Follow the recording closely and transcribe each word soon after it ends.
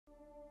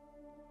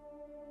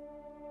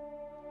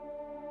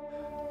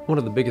One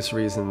of the biggest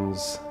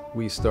reasons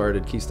we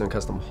started Keystone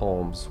Custom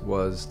Homes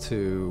was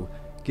to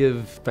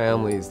give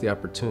families the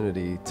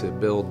opportunity to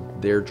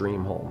build their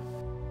dream home.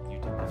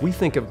 We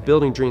think of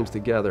building dreams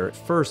together at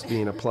first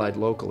being applied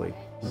locally,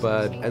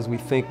 but as we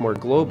think more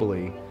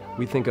globally,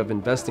 we think of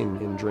investing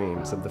in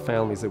dreams of the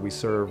families that we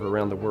serve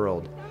around the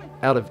world.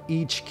 Out of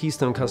each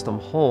Keystone Custom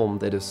home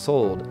that is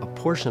sold, a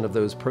portion of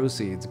those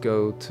proceeds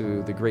go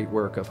to the great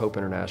work of Hope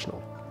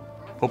International.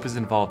 Hope is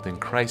involved in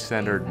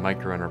Christ-centered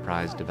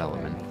microenterprise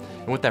development.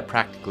 And what that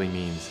practically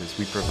means is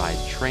we provide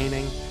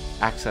training,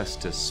 access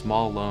to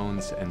small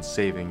loans and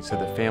savings so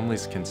that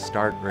families can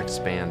start or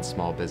expand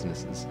small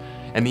businesses.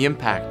 And the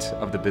impact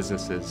of the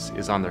businesses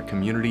is on their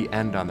community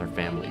and on their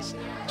families.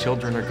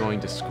 Children are going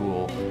to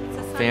school,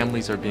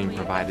 families are being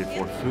provided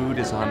for, food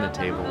is on the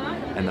table,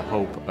 and the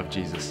hope of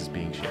Jesus is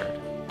being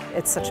shared.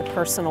 It's such a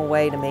personal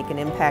way to make an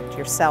impact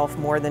yourself,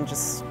 more than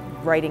just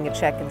writing a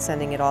check and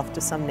sending it off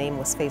to some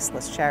nameless,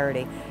 faceless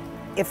charity.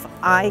 If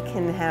I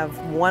can have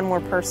one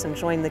more person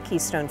join the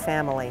Keystone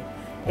family,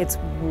 it's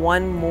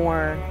one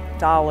more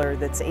dollar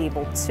that's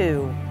able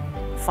to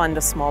fund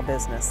a small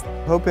business.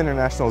 Hope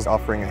International is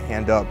offering a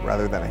hand up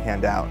rather than a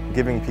handout,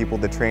 giving people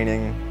the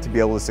training to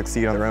be able to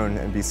succeed on their own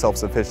and be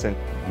self-sufficient.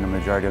 And the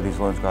majority of these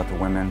loans go out to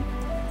women,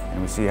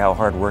 and we see how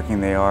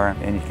hardworking they are,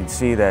 and you can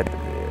see that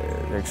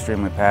they're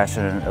extremely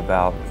passionate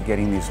about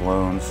getting these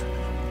loans.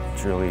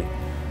 Truly,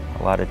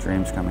 a lot of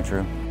dreams coming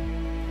true.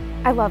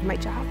 I love my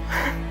job,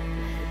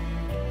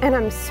 and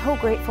I'm so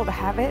grateful to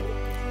have it.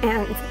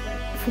 And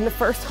from the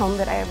first home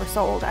that I ever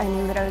sold, I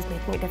knew that I was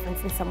making a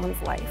difference in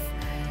someone's life.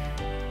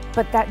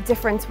 But that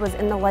difference was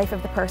in the life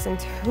of the person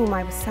to whom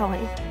I was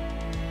selling.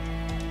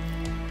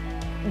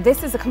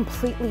 This is a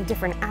completely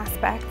different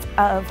aspect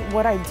of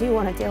what I do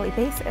on a daily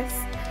basis,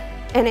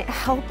 and it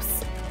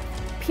helps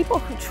people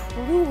who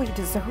truly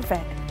deserve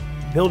it.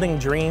 Building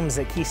dreams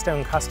at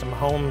Keystone Custom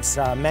Homes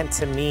meant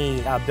to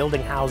me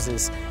building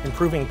houses,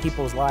 improving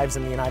people's lives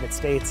in the United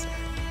States.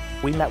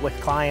 We met with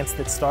clients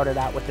that started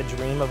out with the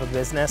dream of a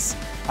business.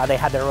 They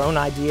had their own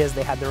ideas,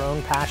 they had their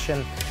own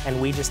passion, and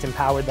we just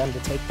empowered them to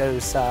take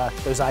those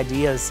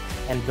ideas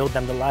and build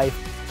them to life.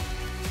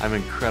 I'm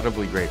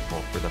incredibly grateful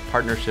for the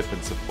partnership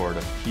and support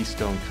of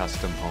Keystone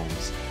Custom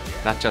Homes,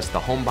 not just the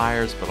home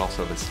buyers, but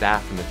also the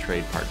staff and the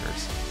trade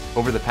partners.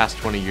 Over the past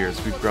 20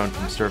 years, we've grown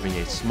from serving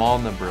a small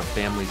number of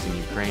families in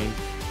Ukraine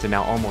to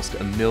now almost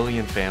 1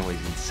 million families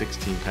in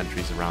 16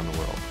 countries around the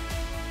world.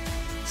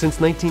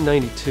 Since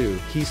 1992,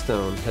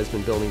 Keystone has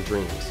been building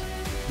dreams.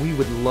 We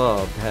would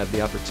love to have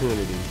the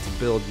opportunity to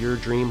build your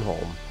dream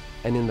home,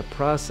 and in the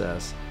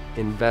process,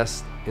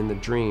 invest in the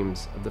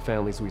dreams of the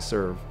families we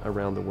serve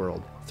around the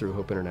world through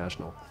Hope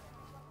International.